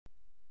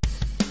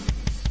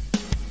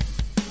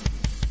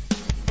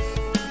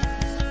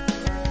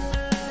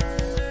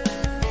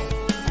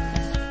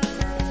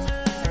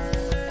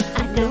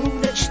know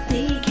that you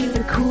think you're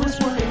the coolest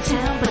one in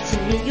town, but to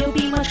me you'll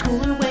be much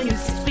cooler when you're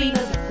 6 feet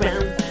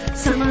underground.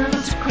 Some of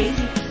us are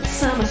crazy,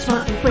 some are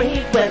smart and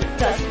brave. Well, it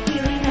doesn't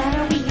really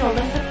matter, we all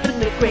end up in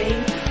the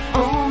grave.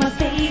 All my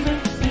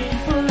favorite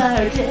people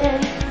are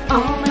dead.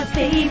 All my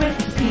favorite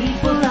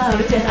people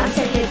are dead. I'm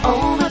saying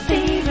all my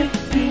favorite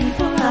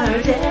people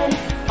are dead.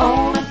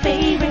 All my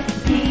favorite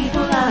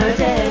people are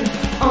dead.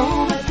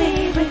 All my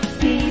favorite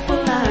people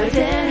are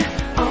dead.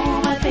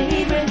 All my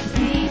favorite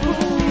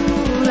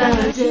people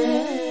are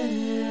dead.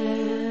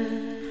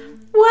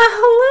 Well,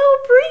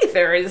 hello,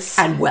 breathers.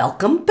 And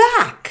welcome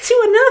back to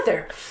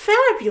another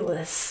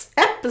fabulous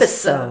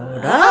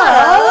episode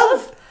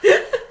of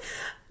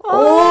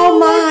All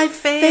My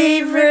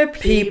Favorite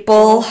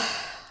People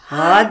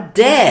Are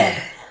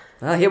Dead.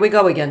 Oh, here we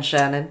go again,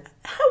 Shannon.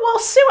 Well,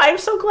 Sue, I'm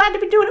so glad to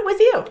be doing it with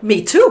you.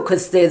 Me too,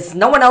 because there's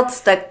no one else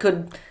that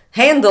could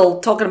handle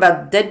talking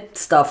about dead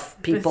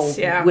stuff, people,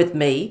 with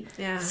me.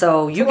 Yeah.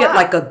 So you get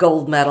like a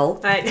gold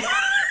medal.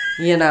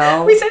 You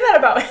know. We say that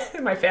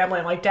about my family.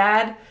 I'm like,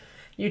 Dad,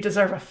 you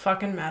deserve a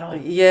fucking medal.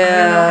 Yeah. I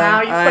don't know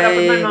how you put up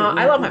with my mom.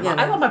 I love my mom.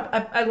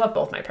 I love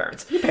both my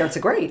parents. Your parents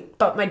are great.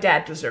 But my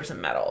dad deserves a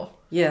medal.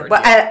 Yeah,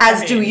 but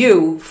as do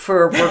you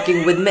for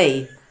working with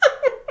me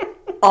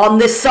on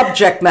this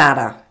subject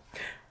matter.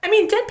 I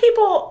mean, dead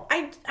people,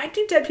 I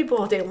do dead people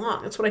all day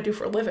long. That's what I do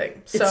for a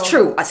living. So. It's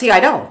true. See,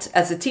 I don't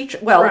as a teacher.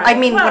 Well, right. I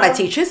mean, when I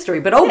teach history,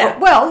 but when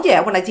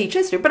I teach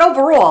history, but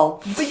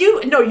overall. But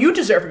you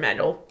deserve a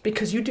medal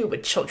because you do it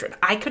with children.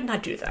 I could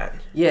not do that.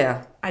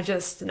 Yeah. I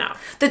just, no.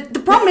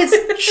 The problem is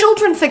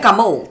children think I'm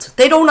old.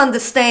 They don't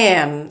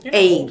understand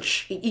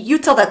age. You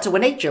tell that to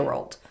an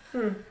 8-year-old.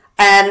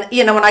 And,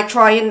 when I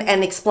try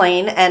and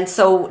explain. And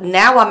so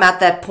now I'm at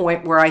that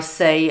point where I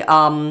say,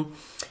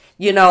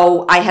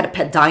 I had a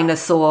pet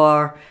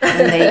dinosaur.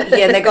 And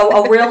they go,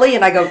 oh, really?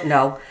 And I go,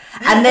 no.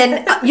 And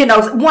then,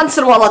 once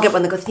in a while I'll get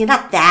one that goes, you're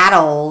not that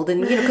old.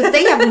 And, because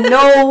they have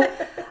no,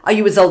 are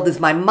you as old as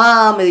my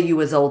mom? Are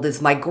you as old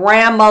as my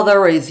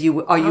grandmother? Are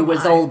you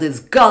as old as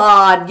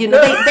God?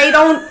 They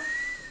don't.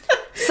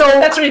 So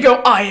that's when you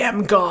go, I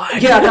am God.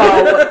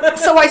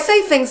 So I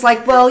say things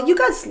like, well, you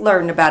guys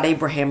learned about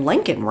Abraham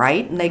Lincoln,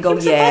 right? And they go,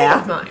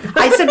 yeah.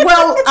 I said,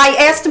 well, I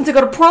asked him to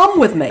go to prom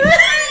with me.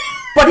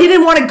 But he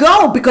didn't want to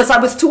go because I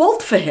was too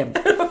old for him.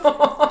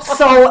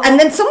 So, and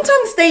then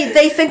sometimes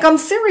they think I'm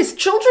serious.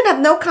 Children have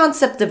no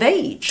concept of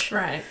age.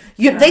 Right.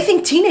 They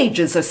think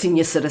teenagers are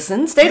senior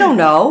citizens. They don't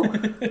know.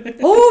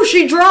 Oh,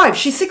 she drives.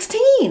 She's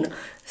 16.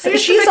 So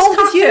she's old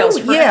as you.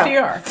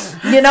 FDR.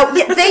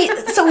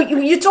 So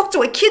you talk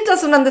to a kid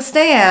doesn't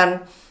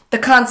understand the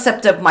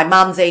concept of my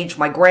mom's age,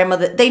 my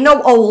grandmother. They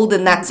know old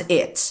and that's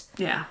it.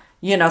 Yeah.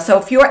 So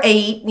if you're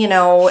 8,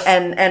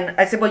 and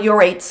I said, well,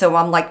 you're 8, so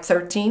I'm like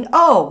 13.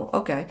 Oh,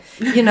 okay.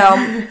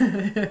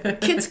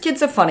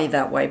 Kids are funny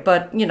that way.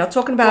 But,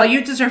 talking about... Well,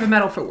 you deserve a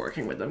medal for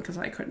working with them because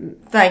I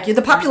couldn't... Thank you.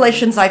 The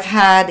populations I've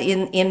had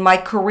in my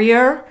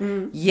career,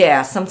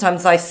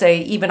 sometimes I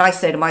say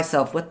to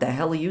myself, what the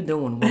hell are you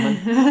doing,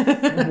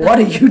 woman? What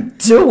are you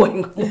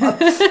doing?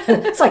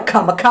 It's like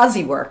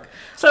kamikaze work.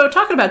 So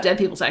talking about dead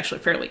people is actually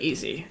fairly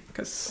easy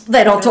because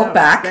they don't talk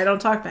back. They don't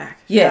talk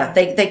back. Yeah,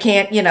 they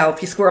can't.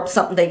 If you screw up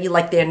something that you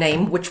like their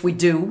name, which we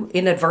do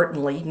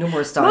inadvertently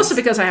numerous times. Mostly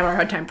because I have a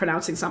hard time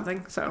pronouncing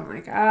something. So I'm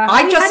like,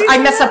 I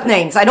mess up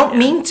names. I don't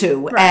mean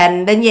to,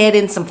 and then you add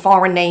in some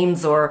foreign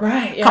names or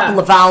a couple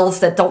of vowels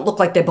that don't look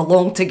like they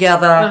belong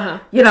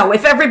together.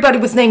 If everybody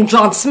was named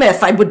John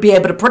Smith, I would be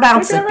able to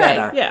pronounce it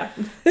better. Yeah.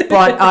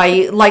 But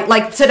I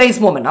like today's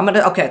woman. I'm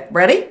gonna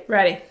ready?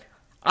 Ready.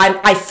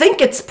 I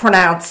think it's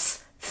pronounced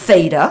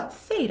Theda.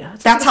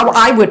 That's how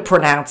I would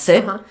pronounce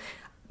it.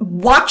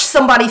 Watch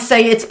somebody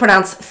say it's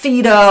pronounced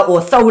Theda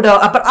or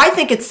Thoda, but I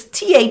think it's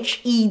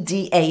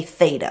Theda,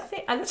 Theda.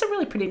 That's a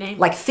really pretty name.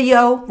 Like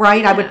Theo,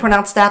 right? Yeah. I would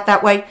pronounce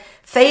that way.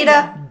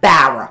 Theda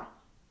Bara.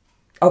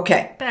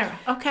 Okay. Bara.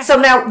 Okay. So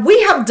now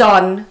we have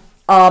done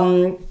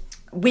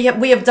we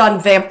have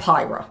done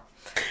Vampira.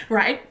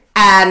 Right.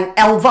 And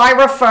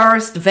Elvira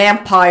first,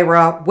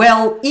 Vampira.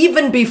 Well,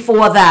 even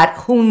before that,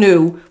 who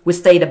knew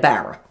was Theda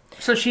Bara?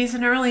 So she's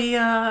an early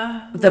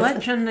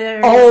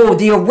legendary... Oh,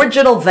 the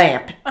original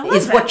vamp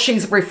is that. What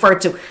she's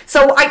referred to.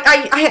 So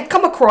I had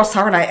come across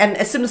her, and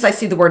as soon as I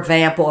see the word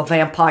vamp or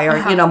vampire,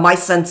 my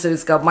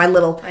sensors go, my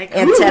little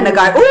antenna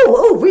guy,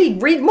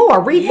 read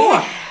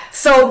more.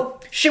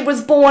 So she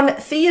was born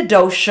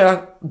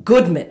Theodosia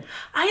Goodman.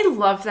 I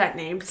love that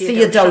name,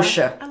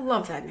 Theodosia. I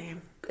love that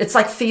name. It's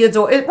like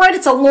Theodore, right?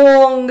 It's a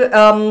long, very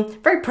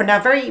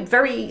artsy,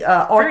 very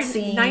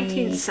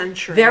 19th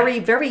century,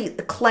 very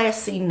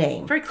classy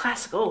name. Very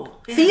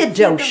classical. Yeah,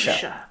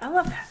 Theodosia. I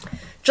love that.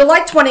 July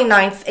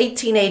 29th,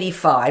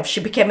 1885, she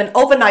became an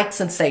overnight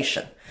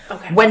sensation.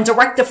 Okay. When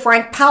director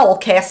Frank Powell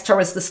cast her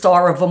as the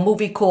star of a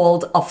movie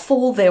called A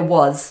Fool There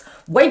Was,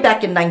 way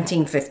back in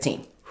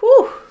 1915.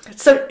 Whew.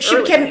 So she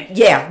became,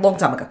 long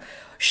time ago.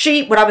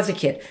 When I was a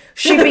kid,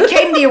 she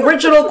became the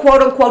original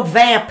quote-unquote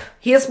vamp.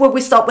 Here's where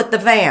we start with the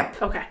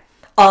vamp. Okay.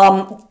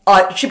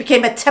 She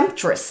became a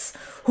temptress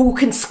who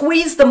can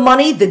squeeze the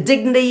money, the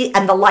dignity,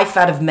 and the life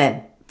out of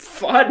men.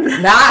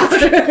 fun. Nah,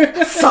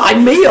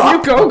 sign me up.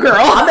 You go, girl.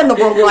 I'm in the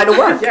wrong line of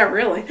work. Yeah,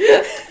 really.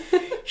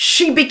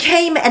 She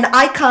became an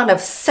icon of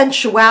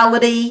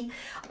sensuality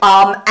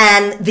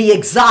and the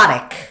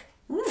exotic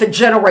for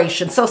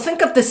generations. So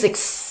think of this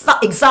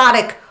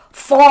exotic,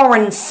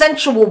 foreign,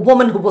 sensual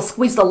woman who will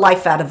squeeze the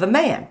life out of a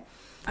man.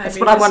 That's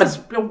what I want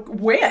to.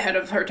 Way ahead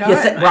of her time.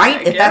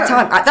 Right? At that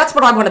time, that's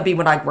what I want to be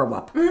when I grow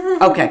up.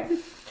 Okay.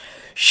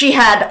 She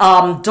had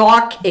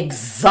dark,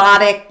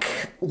 exotic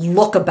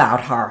look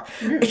about her.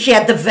 She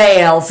had the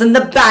veils and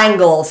the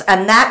bangles,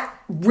 and that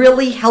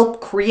really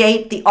helped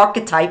create the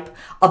archetype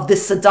of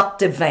this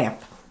seductive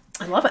vamp.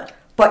 I love it.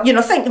 But,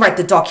 think, right,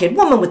 the dark-haired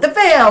woman with the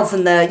veils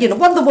and the,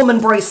 Wonder Woman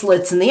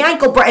bracelets and the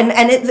ankle, and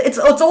it's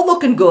all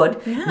looking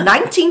good. Yeah.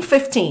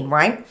 1915,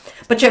 right?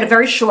 But she had a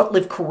very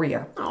short-lived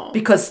career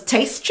because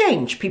tastes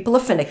change. People are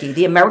finicky.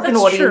 The American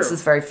audience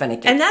is very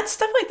finicky. And that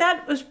stuff like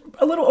that was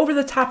a little over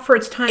the top for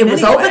its time. It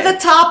was over the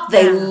top.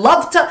 They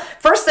loved to.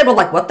 First, they were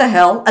like, "What the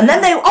hell?" And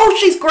then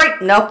she's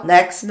great. Nope,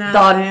 next,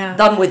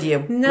 done with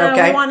you. No,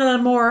 okay? They wanted a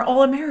more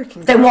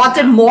all-American. They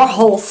wanted more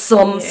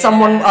wholesome,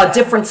 someone a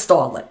different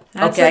starlet.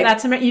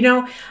 That's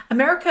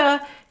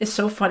America is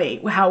so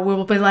funny how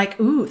we'll be like,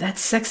 ooh, that's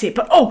sexy,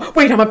 but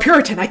wait, I'm a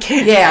Puritan, I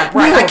can't. Yeah,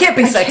 right. I can't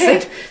be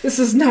sexy. This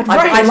is not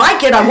right. I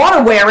like it. I want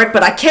to wear it,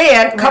 but I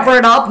can't. Cover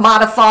it up,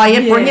 modify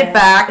it, bring it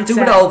back, do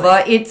it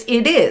over. It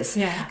is.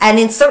 Yeah. And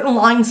in certain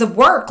lines of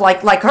work,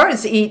 like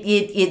hers,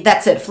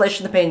 that's it.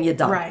 Flesh in the pan, you're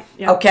done. Right.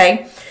 Yep.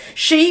 Okay.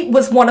 She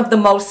was one of the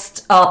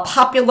most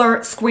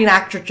popular screen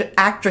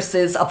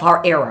actresses of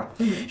her era.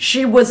 Mm-hmm.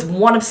 She was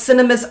one of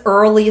cinema's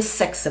earliest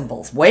sex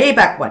symbols, way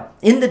back when,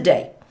 in the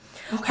day.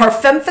 Okay. Her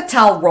femme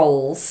fatale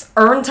roles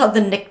earned her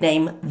the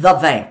nickname The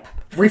Vamp,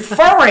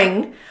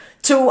 referring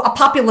to a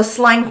popular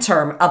slang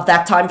term of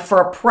that time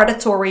for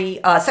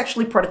a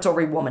sexually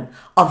predatory woman.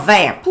 A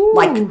vamp,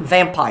 like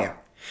vampire.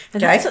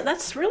 And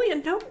that's really a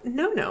no.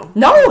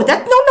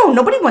 No,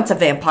 nobody wants a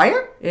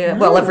vampire.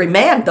 Well, every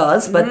man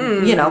does, but,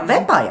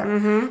 vampire.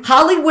 Mm-hmm.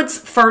 Hollywood's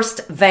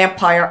first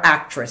vampire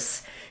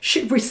actress.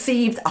 She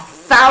received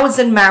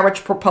 1,000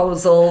 marriage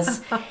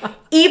proposals.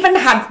 Even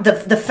had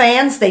the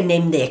fans, they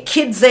named their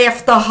kids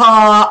after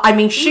her. I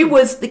mean, she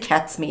was the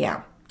cat's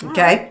meow.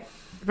 Okay?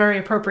 Very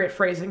appropriate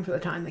phrasing for the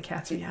time, the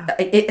cat's meow.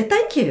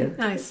 Thank you.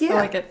 Nice. Yeah.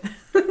 I like it.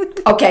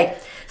 Okay.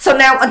 So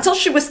now, until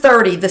she was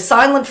 30, the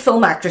silent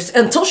film actress,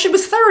 until she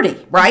was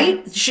 30,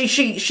 right? She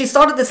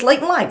started this late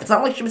in life. It's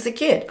not like she was a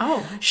kid.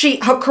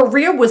 Her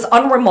career was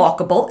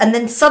unremarkable, and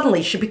then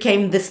suddenly she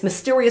became this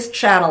mysterious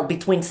channel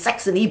between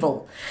sex and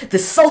evil.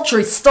 This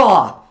sultry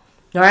star,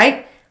 all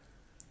right?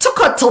 Took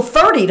her till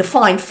 30 to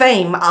find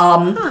fame.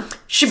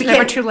 She became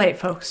never too late,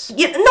 folks.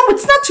 Yeah, no,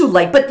 it's not too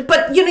late.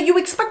 But you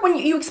expect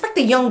you expect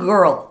a young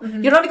girl.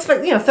 Mm-hmm. You don't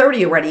expect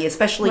 30 already,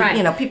 especially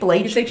people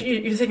age.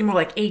 You're thinking more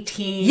like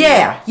 18.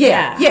 Yeah.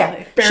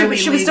 Like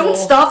she was doing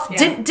stuff.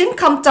 Yeah. Didn't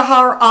come to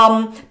her.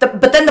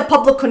 But then the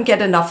public couldn't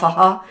get enough of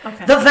her.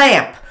 Okay. The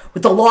Vamp.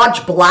 With the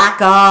large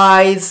black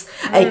eyes,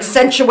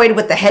 accentuated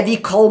with the heavy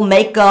coal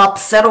makeup,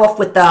 set off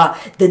with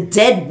the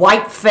dead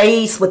white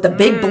face, with the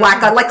big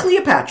black eye, like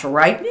Cleopatra,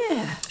 right?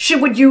 Yeah. She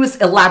would use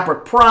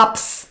elaborate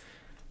props,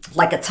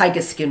 like a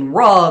tiger skin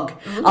rug,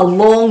 a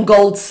long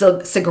gold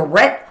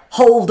cigarette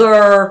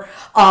holder,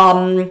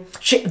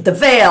 the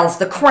veils,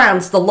 the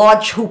crowns, the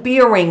large hoop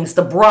earrings,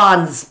 the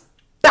bronze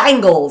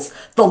bangles,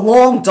 the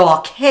long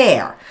dark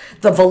hair.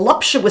 The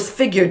voluptuous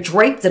figure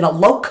draped in a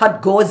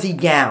low-cut gauzy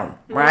gown,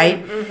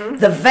 right? Mm-hmm.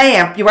 The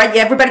vamp, you're right?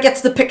 Yeah, everybody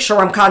gets the picture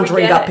I'm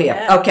conjuring up here.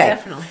 Yeah, okay.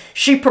 Definitely.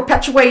 She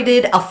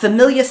perpetuated a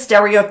familiar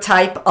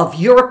stereotype of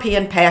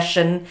European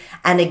passion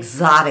and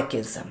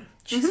exoticism.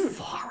 She's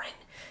foreign.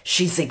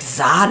 She's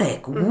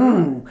exotic.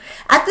 Ooh.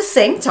 At the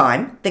same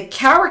time, the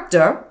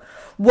character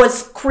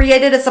was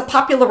created as a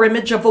popular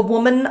image of a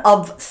woman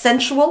of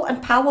sensual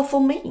and powerful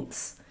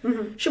means.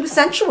 Mm-hmm. She was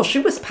sensual. She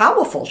was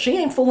powerful. She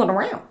ain't fooling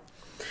around.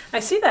 I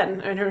see that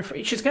in her.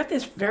 She's got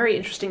this very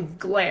interesting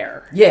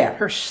glare. Yeah,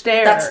 her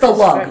stare. That's the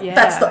look.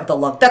 That's the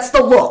look. That's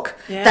the look.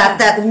 Yeah.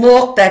 That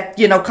look. That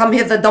come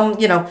here. Don't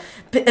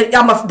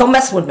don't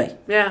mess with me.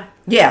 Yeah.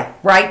 Yeah.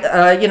 Right.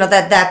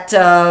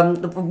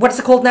 What's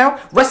it called now?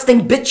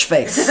 Resting bitch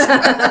face.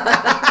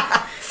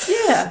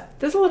 Yeah.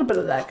 There's a little bit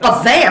of that.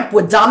 A vamp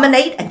would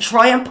dominate and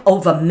triumph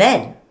over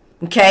men.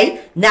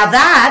 Okay. Now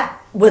that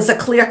was a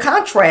clear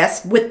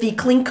contrast with the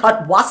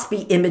clean-cut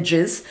waspy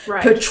images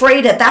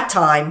portrayed at that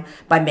time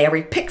by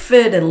Mary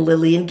Pickford and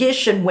Lillian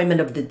Gish and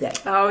women of the day.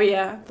 Oh,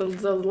 yeah. The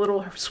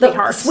little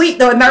sweethearts.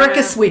 The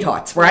America's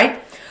sweethearts,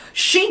 right?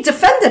 She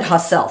defended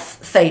herself,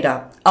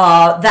 Theda,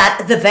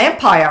 that the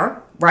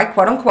vampire, right,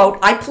 quote-unquote,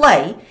 I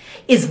play,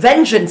 is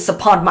vengeance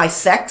upon my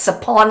sex,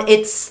 upon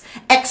its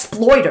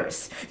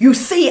exploiters. You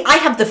see, I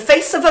have the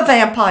face of a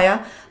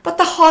vampire, but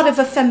the heart of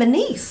a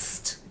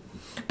feministe.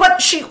 But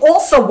she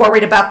also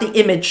worried about the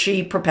image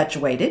she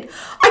perpetuated.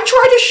 I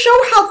try to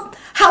show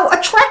how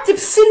attractive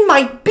sin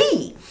might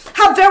be,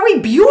 how very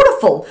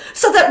beautiful,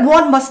 so that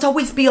one must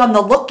always be on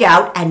the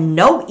lookout and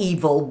know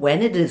evil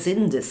when it is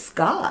in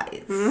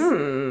disguise.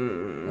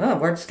 Oh,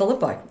 words to live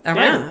by. All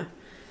right.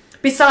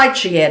 Besides,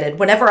 she added,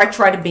 whenever I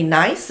try to be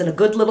nice and a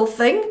good little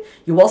thing,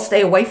 you all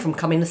stay away from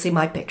coming to see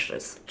my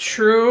pictures.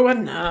 True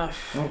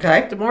enough.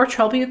 Okay. The more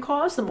trouble you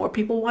cause, the more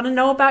people want to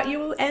know about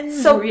you and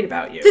read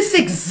about you. This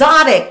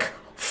exotic,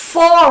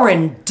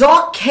 foreign,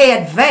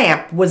 dark-haired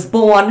vamp was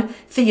born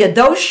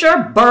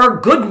Theodosia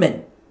Burr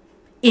Goodman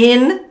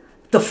in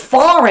the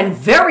foreign,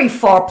 very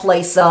far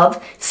place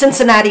of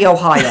Cincinnati,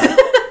 Ohio.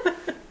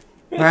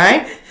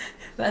 Right?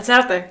 That's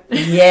out there.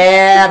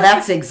 Yeah,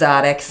 that's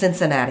exotic.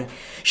 Cincinnati.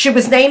 She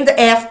was named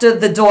after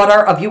the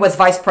daughter of U.S.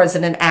 Vice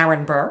President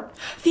Aaron Burr.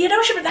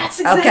 Theodosia Burr, that's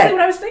exactly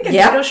what I was thinking.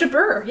 Yep. Theodosia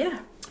Burr, yeah.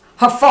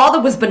 Her father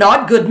was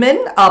Bernard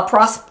Goodman, a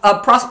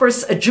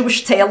prosperous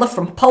Jewish tailor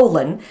from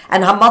Poland,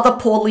 and her mother,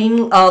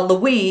 Pauline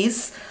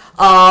Louise,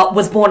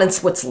 was born in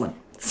Switzerland.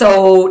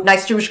 So,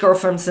 nice Jewish girl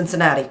from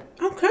Cincinnati.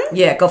 Okay.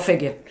 Yeah, go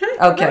figure.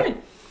 Okay.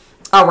 Right.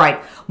 All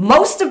right.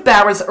 Most of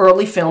Bara's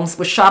early films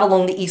were shot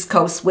along the East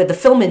Coast, where the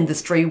film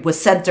industry was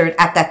centered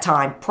at that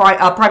time,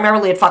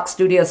 primarily at Fox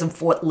Studios in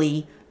Fort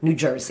Lee, New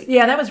Jersey.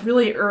 Yeah, that was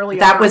really early.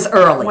 That was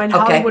early. When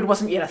okay. Hollywood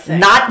wasn't yet a thing.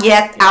 Not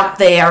yet out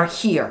there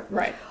here.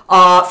 Right.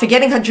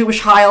 Forgetting her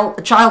Jewish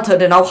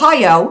childhood in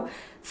Ohio,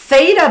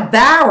 Theda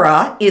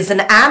Bara is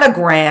an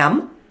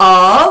anagram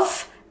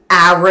of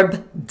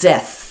Arab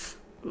death.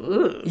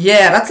 Ooh.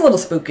 Yeah, that's a little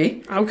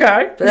spooky.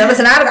 Okay. That was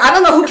an anagram. I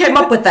don't know who came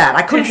up with that.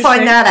 I couldn't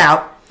find that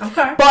out.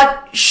 Okay.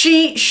 But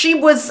she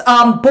was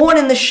born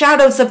in the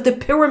shadows of the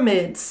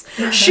pyramids.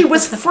 She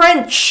was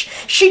French.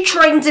 She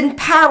trained in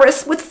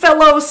Paris with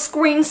fellow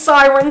screen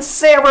siren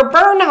Sarah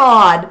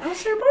Bernhardt. Oh,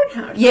 Sarah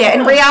Bernhardt. Yeah,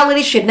 in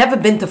reality, she had never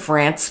been to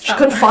France. She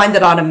couldn't find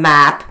it on a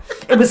map.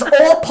 It was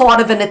all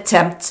part of an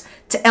attempt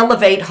to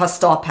elevate her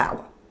star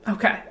power.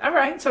 Okay. All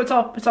right. So it's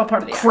all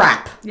part of the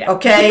Crap. Yeah.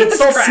 Okay?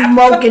 It's all Crap.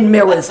 smoke and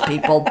mirrors,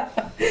 people.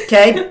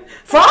 Okay?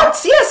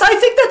 France? Yes, I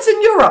think that's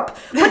in Europe.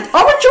 But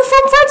aren't you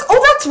from France?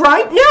 Oh, that's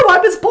right. No, I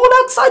was born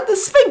outside the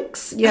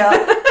Sphinx. Yeah.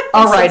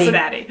 Alrighty.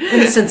 Cincinnati.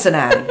 In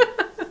Cincinnati.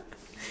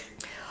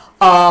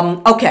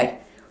 Okay.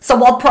 So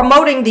while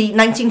promoting the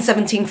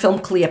 1917 film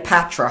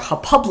Cleopatra, her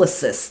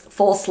publicist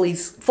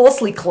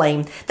falsely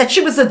claimed that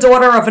she was the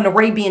daughter of an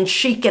Arabian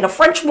sheik and a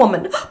French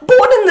woman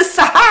born in the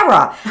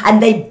Sahara.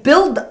 And they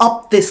build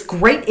up this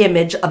great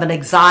image of an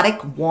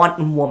exotic,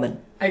 wanton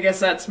woman. I guess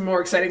that's more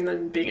exciting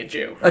than being a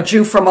Jew. A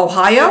Jew from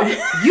Ohio?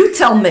 You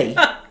tell me.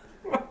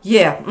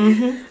 Yeah,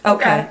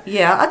 Okay,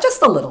 yeah,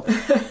 just a little.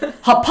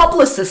 Her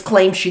publicist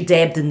claimed she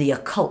dabbed in the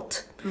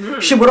occult.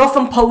 She would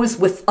often pose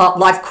with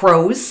live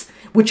crows,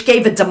 which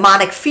gave a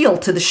demonic feel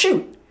to the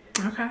shoot.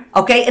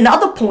 Okay, in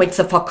other points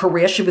of her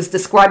career, she was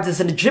described as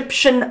an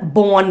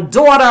Egyptian-born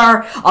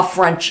daughter, a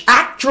French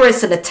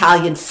actress, an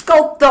Italian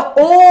sculptor,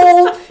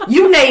 all,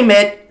 you name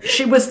it,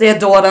 she was their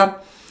daughter.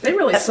 They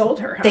really sold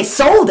her. Huh? They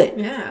sold it.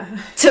 Yeah.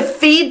 To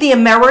feed the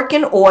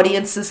American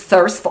audience's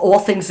thirst for all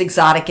things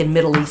exotic and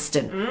Middle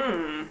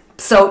Eastern.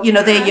 So,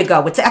 there you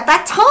go. It's at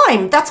that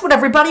time, that's what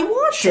everybody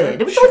wanted. Sure,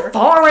 it was all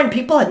foreign.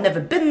 People had never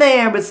been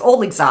there. It was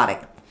all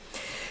exotic.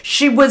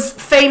 She was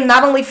famed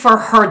not only for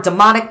her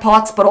demonic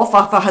parts, but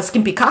also for her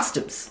skimpy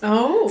costumes.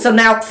 Oh. So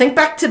now, think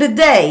back to the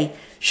day.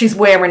 She's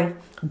wearing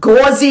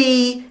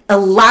gauzy,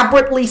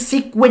 elaborately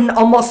sequined,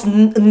 almost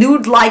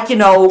nude-like,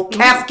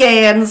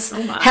 Afghans,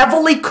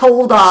 heavily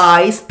cold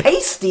eyes,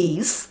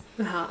 pasties.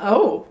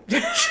 Oh.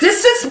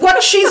 This is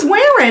what she's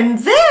wearing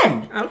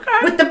then. Okay.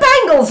 With the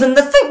bangles and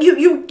the thing.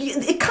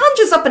 It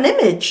conjures up an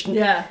image.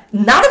 Yeah.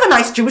 Not of a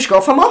nice Jewish girl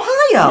from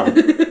Ohio.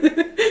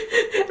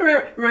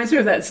 Reminds me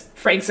of that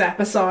Frank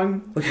Zappa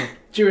song,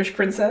 Jewish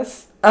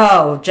Princess.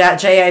 Oh,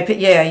 J-A-P,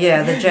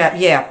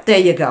 yeah, there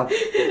you go.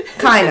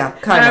 Kinda.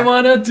 I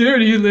want a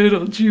dirty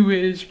little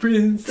Jewish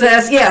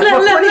princess. Yeah,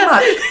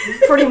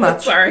 pretty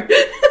much. Sorry.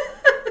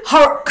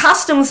 Her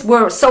costumes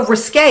were so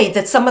risque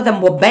that some of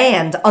them were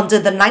banned under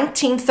the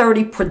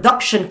 1930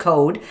 production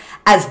code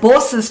as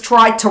bosses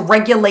tried to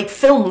regulate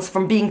films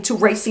from being too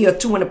racy or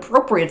too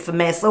inappropriate for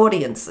mass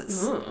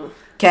audiences.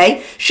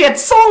 Okay? She had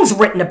songs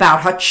written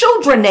about her,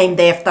 children named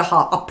after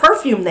her, a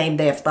perfume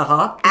named after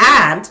her,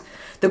 and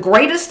the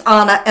greatest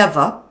honor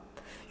ever,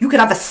 you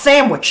could have a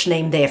sandwich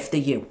named after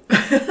you.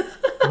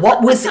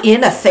 What was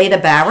in a Theda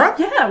Bara?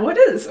 Yeah, what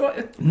is?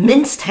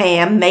 Minced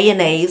ham,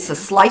 mayonnaise, a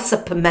slice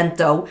of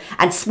pimento,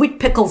 and sweet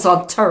pickles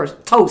on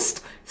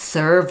toast,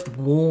 served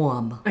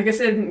warm. I guess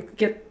they didn't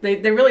get. They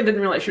really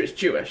didn't realize she was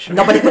Jewish.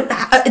 No, but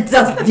it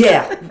doesn't.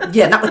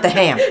 Yeah, not with the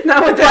ham.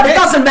 Not with the but ham. It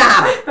doesn't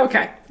matter.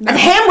 Okay. No. And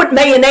ham with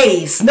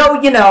mayonnaise.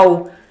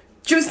 No,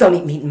 Jews don't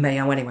eat meat and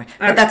mayo anyway.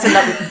 But that's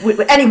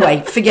another.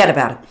 Anyway, forget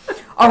about it.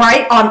 All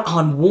right,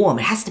 on warm.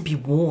 It has to be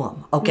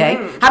warm. Okay.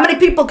 How many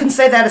people can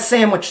say that a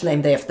sandwich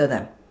named after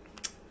them?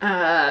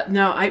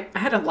 No, I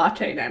had a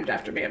latte named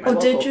after me at my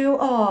local. Did you?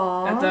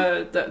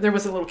 Aww. At there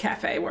was a little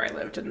cafe where I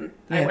lived, and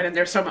I went in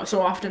there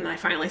so often. And I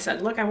finally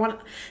said, "Look, can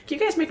you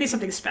guys make me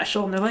something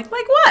special?" And they're like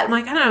what? I'm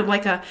like, I don't know,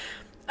 like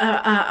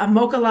a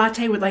mocha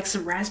latte with like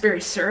some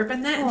raspberry syrup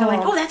in that. And they're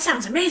like, "Oh, that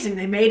sounds amazing!"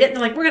 They made it, and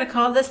they're like, "We're gonna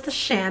call this the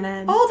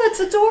Shannon." Oh, that's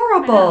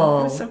adorable. I know,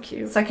 it was so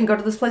cute. So I can go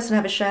to this place and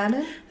have a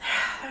Shannon?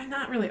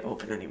 not really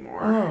open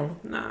anymore. Oh.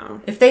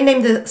 No. If they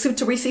named the soup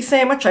to Reese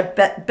sandwich, I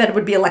bet it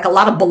would be like a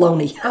lot of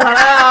bologna.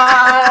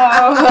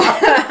 Oh.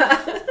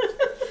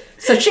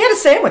 So she had a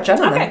sandwich. I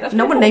don't know.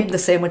 No one cool. named the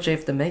sandwich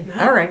after me. No,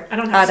 All right. I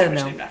don't have a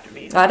sandwich named after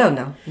me. I don't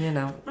know. You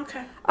know.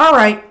 Okay. All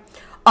right.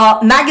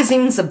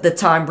 Magazines of the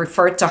time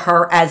referred to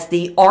her as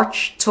the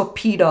arch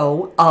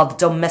torpedo of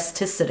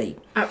domesticity.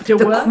 The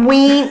what?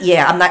 Queen.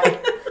 Yeah,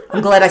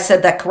 I'm glad I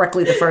said that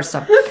correctly the first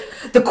time.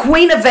 The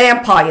queen of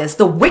vampires,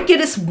 the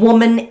wickedest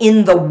woman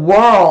in the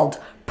world,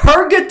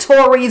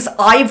 purgatory's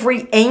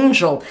ivory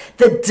angel,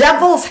 the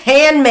devil's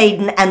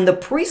handmaiden, and the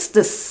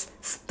priestesses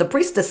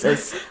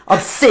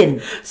of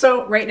sin.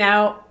 So right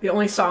now, the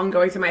only song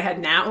going through my head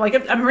now,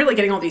 like I'm really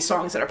getting all these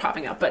songs that are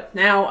popping up, but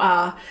now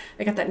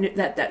I got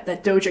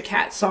that Doja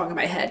Cat song in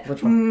my head.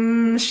 Which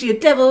one? She a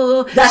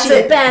devil. That's she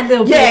it. A bad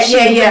little yeah,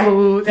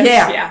 bitch.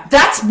 Yeah.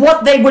 That's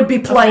what they would be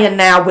playing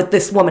now with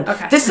this woman.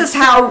 Okay. This is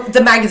how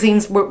the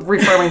magazines were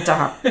referring to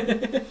her.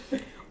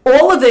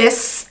 All of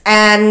this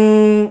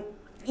and...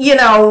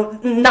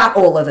 not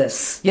all of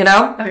this,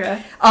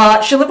 Okay.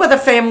 She lived with her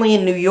family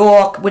in New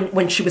York.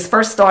 When she was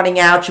first starting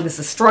out, she was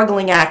a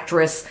struggling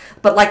actress.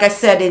 But like I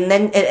said,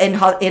 in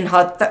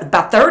her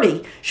about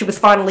 30, she was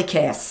finally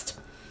cast.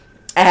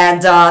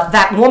 And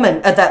that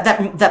woman,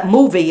 that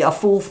movie, A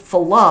Fool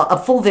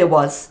There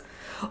Was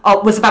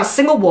about a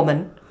single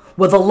woman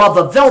with a love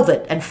of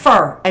velvet and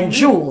fur and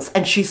jewels.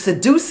 And she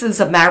seduces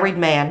a married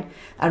man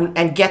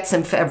and gets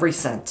him for every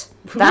cent.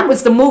 That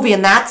was the movie,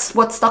 and that's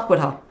what stuck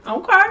with her.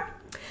 Okay.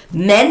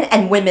 Men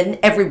and women,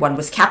 everyone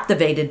was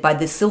captivated by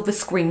this silver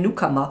screen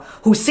newcomer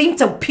who seemed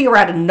to appear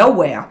out of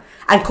nowhere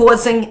and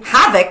causing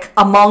havoc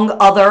among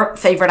other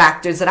favorite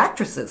actors and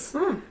actresses.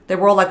 They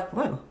were all like,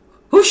 "Whoa,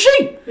 who's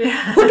she?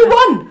 Yeah. Who the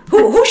one?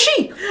 Who's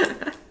she?"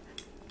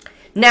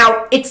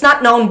 Now, it's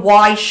not known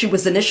why she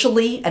was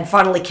initially and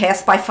finally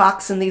cast by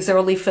Fox in these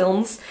early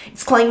films.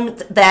 It's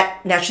claimed that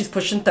now she's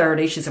pushing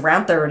 30, she's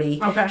around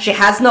 30. Okay. She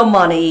has no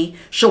money,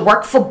 she'll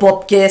work for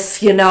Bupkis,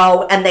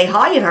 and they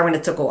hired her and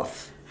it took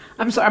off.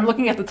 I'm sorry, I'm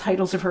looking at the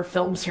titles of her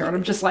films here, and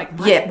I'm just like,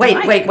 wait,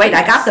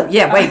 I got them.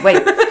 Yeah, wait.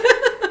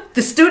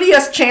 The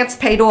studio's chance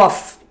paid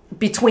off.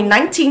 Between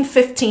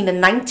 1915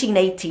 and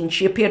 1918,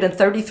 she appeared in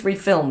 33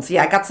 films.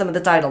 Yeah, I got some of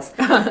the titles.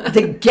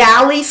 The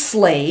Galley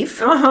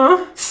Slave,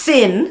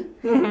 Sin,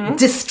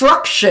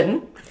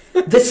 Destruction,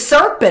 The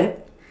Serpent,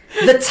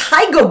 The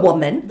Tiger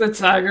Woman. The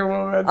Tiger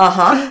Woman.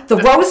 The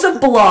Rose of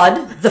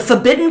Blood, The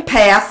Forbidden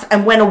Path,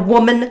 and When a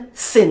Woman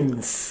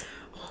Sins.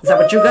 Is that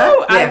what you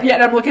got?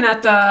 Yeah. I'm looking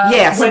at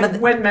the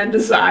When Men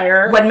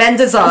Desire. When Men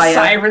Desire. The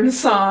Siren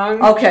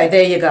Song. Okay,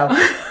 there you go.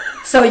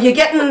 So you're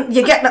getting.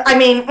 I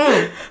mean,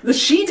 the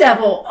She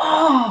Devil.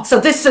 Oh. So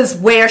this is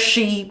where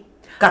she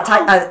got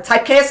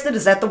typecasted.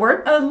 Is that the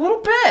word? A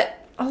little bit.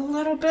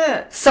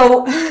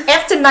 So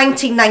after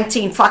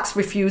 1919, Fox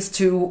refused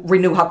to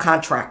renew her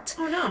contract.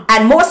 Oh no.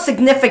 And more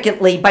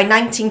significantly, by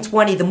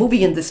 1920, the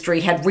movie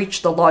industry had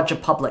reached the larger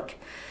public.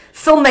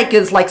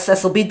 Filmmakers like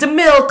Cecil B.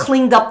 DeMille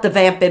cleaned up the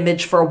vamp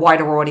image for a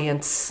wider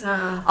audience.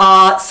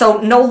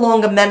 So no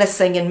longer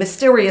menacing and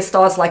mysterious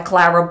stars like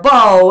Clara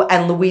Bow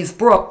and Louise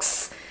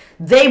Brooks,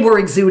 they were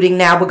exuding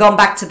now. We're going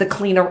back to the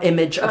cleaner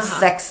image of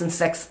sex and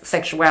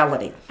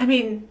sexuality. I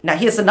mean... Now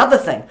here's another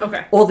thing.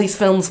 Okay. All these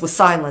films were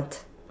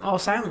silent. All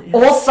silent, yeah.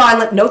 All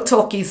silent, no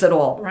talkies at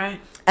all. Right.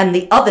 And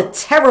the other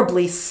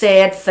terribly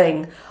sad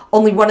thing,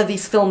 only one of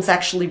these films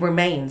actually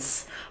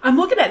remains. I'm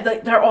looking at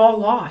they're all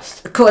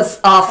lost. Because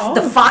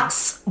the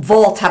Fox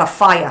vault had a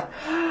fire.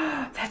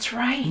 That's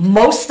right.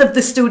 Most of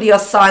the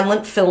studio's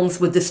silent films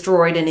were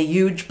destroyed in a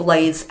huge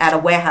blaze at a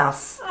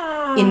warehouse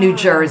in New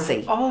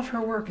Jersey. All of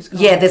her work is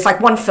gone. Yeah, there's like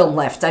one film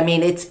left. I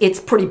mean, it's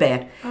pretty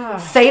bad.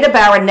 Theda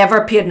Bara never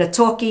appeared in a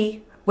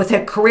talkie, with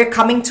her career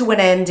coming to an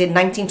end in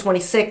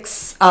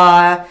 1926.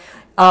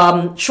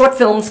 Short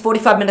films,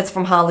 45 Minutes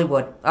from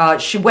Hollywood.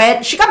 She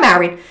got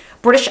married.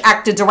 British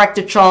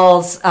actor-director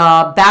Charles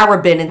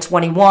Barabin in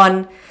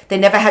 21. They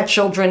never had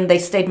children. They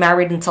stayed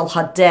married until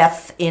her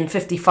death in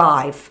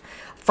 55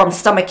 from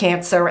stomach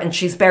cancer, and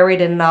she's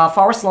buried in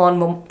Forest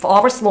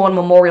Lawn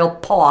Memorial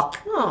Park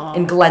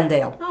in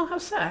Glendale. Oh, how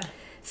sad.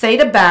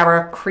 Theda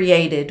Bara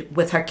created,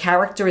 with her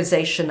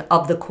characterization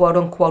of the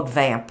quote-unquote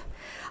vamp,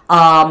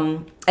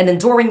 an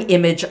enduring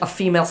image of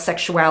female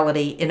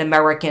sexuality in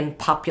American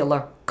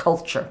popular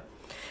culture.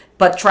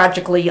 But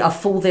tragically, A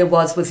Fool There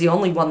Was the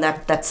only one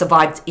that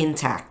survived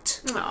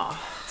intact. Oh.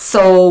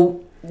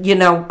 So,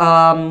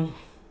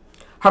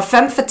 her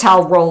femme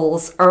fatale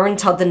roles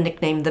earned her the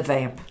nickname the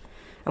Vamp.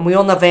 And we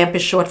all know vamp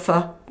is short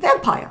for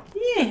vampire.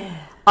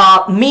 Yeah.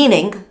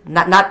 Meaning,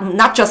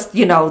 not just,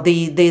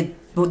 the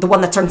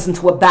one that turns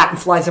into a bat and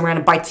flies around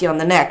and bites you on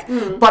the neck,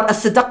 but a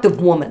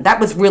seductive woman. That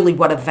was really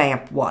what a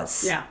vamp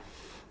was. Yeah.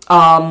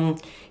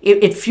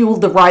 It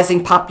fueled the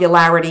rising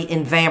popularity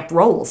in vamp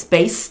roles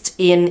based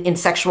in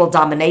sexual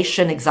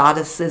domination,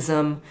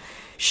 exoticism.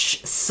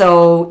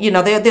 So,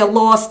 they're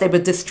lost, they were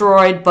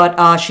destroyed,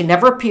 but she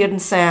never appeared in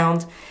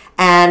sound.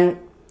 And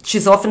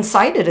she's often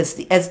cited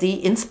as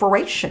the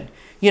inspiration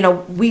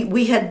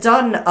we had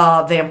done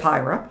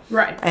Vampira.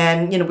 Right.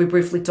 And, we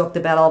briefly talked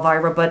about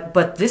Elvira,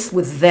 but this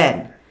was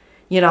then.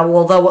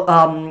 Although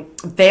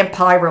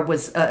Vampira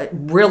was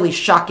really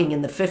shocking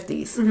in the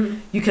 50s,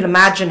 you can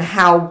imagine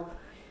how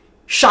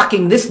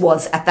shocking this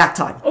was at that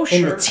time. Oh, sure.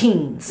 In the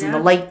teens, in the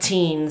late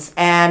teens.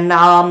 And,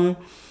 I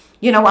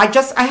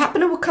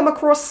happened to come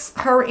across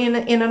her in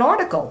an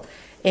article,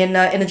 in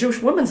a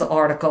Jewish woman's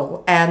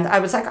article. And I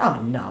was like,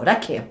 oh, no,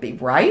 that can't be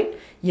right.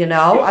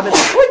 I was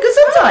like,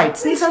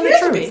 Gesundheit. These are the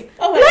truth.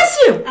 Oh, bless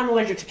you. I'm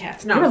allergic to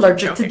cats. No, You're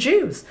allergic to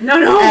Jews. No.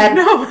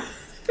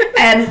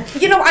 And,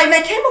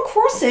 I came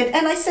across it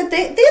and I said,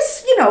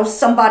 this,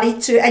 somebody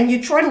to, and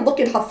you try to look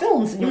at her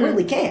films and you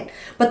really can't.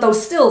 But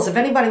those stills, if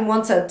anybody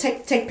wants to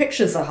take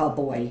pictures of her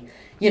boy,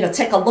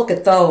 take a look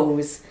at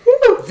those.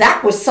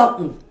 That was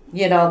something,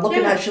 look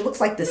at her. She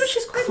looks like this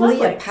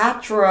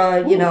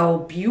Cleopatra,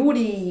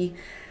 beauty.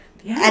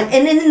 Yeah.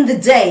 And in the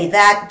day,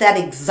 that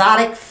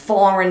exotic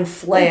foreign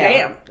flair. Oh,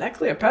 damn, that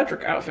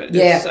Cleopatra outfit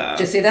is, did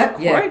you see that?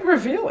 Quite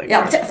revealing.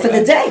 Yeah, for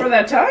the day. For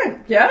that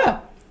time,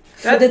 yeah.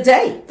 For the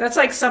day. That's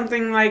like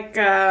something like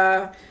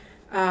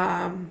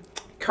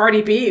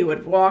Cardi B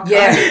would walk on,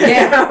 right,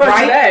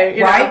 today,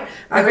 right.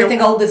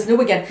 Everything old is new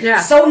again. Yeah.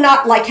 So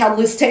not like how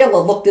Liz Taylor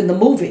looked in the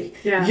movie.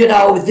 Yeah.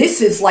 This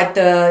is like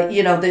the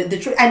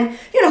truth. And,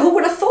 who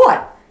would have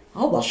thought?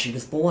 Oh, well, she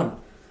was born,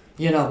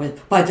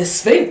 by the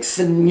Sphinx,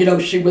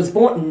 and, she was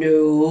born.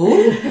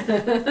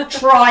 No.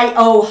 Try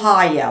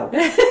Ohio.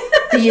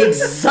 The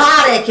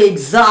exotic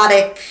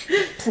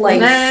place.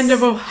 Land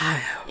of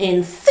Ohio.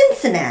 In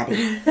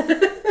Cincinnati.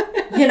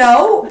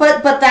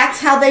 But that's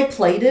how they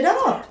played it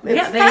up.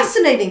 It's a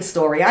fascinating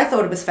story. I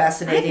thought it was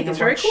fascinating and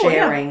worth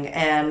sharing.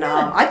 And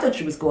I thought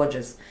she was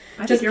gorgeous.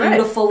 Just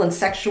beautiful and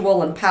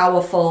sexual and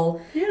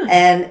powerful. Yeah.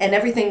 And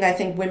everything I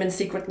think women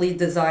secretly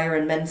desire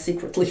and men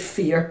secretly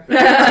fear.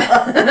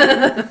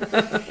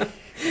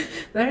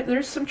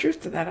 There's some truth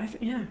to that, I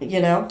think.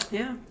 Yeah.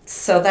 Yeah.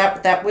 So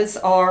that was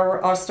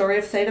our story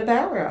of Theda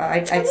Bara.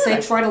 I'd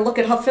say try to look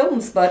at her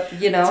films, but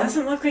it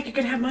doesn't look like you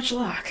could have much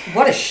luck.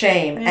 What a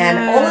shame. Yeah. And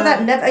all of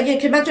that you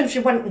can imagine if she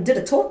went and did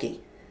a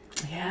talkie.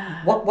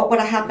 Yeah. What would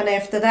have happened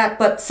after that?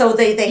 But so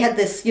they had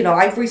this,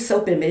 ivory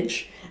soap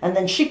image, and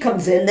then she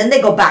comes in, then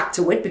they go back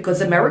to it because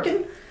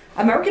American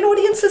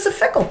audiences are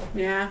fickle.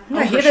 Yeah.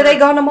 Here they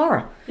go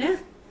tomorrow. Yeah.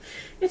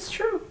 It's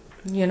true.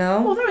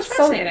 Well, that was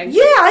fascinating.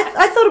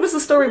 I thought it was a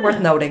story worth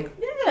noting.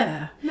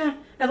 Yeah.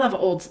 I love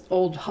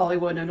old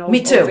Hollywood and old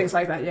things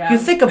like that. Yeah. You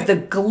think of the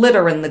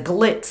glitter and the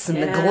glitz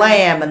and the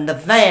glam and the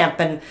vamp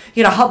and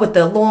her with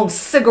the long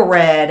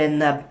cigarette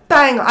and the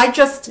bang.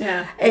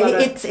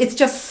 It's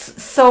just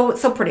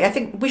so pretty. I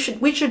think we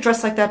should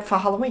dress like that for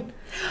Halloween.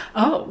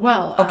 Oh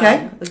well.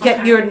 Okay.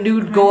 Get your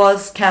nude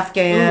gauze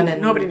Kafgan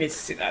and nobody needs to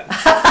see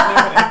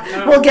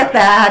that. We'll get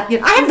that.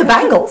 I have the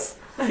bangles.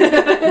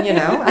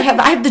 I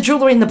have the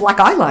jewelry and the black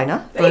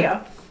eyeliner. There you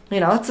go.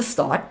 It's a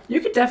start.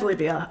 You could definitely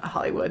be a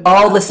Hollywood.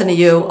 Oh, listen to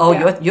you. Oh,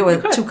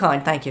 you're too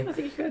kind. Thank you. I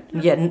think you could.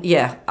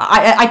 Yeah.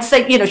 I'd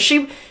say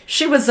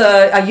she was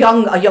a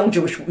young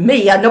Jewish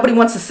me. Nobody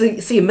wants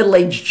to see a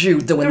middle-aged Jew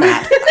doing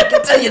that. I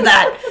can tell you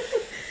that.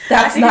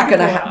 That's not going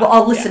to happen. Well,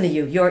 I'll listen to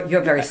you.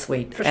 You're very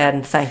sweet,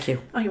 and thank you.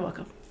 Oh, you're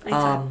welcome.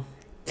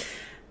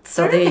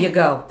 So there you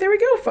go. There we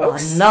go,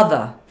 folks.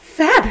 Another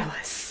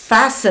fabulous,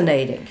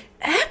 fascinating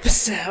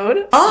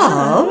episode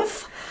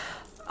of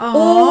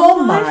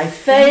All My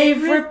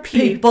Favorite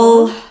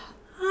People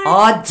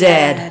Are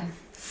Dead.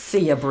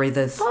 See ya,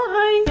 breathers.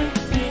 Bye.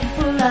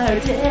 People are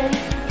dead.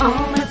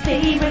 All my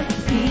favorite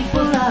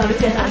people are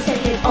dead. I said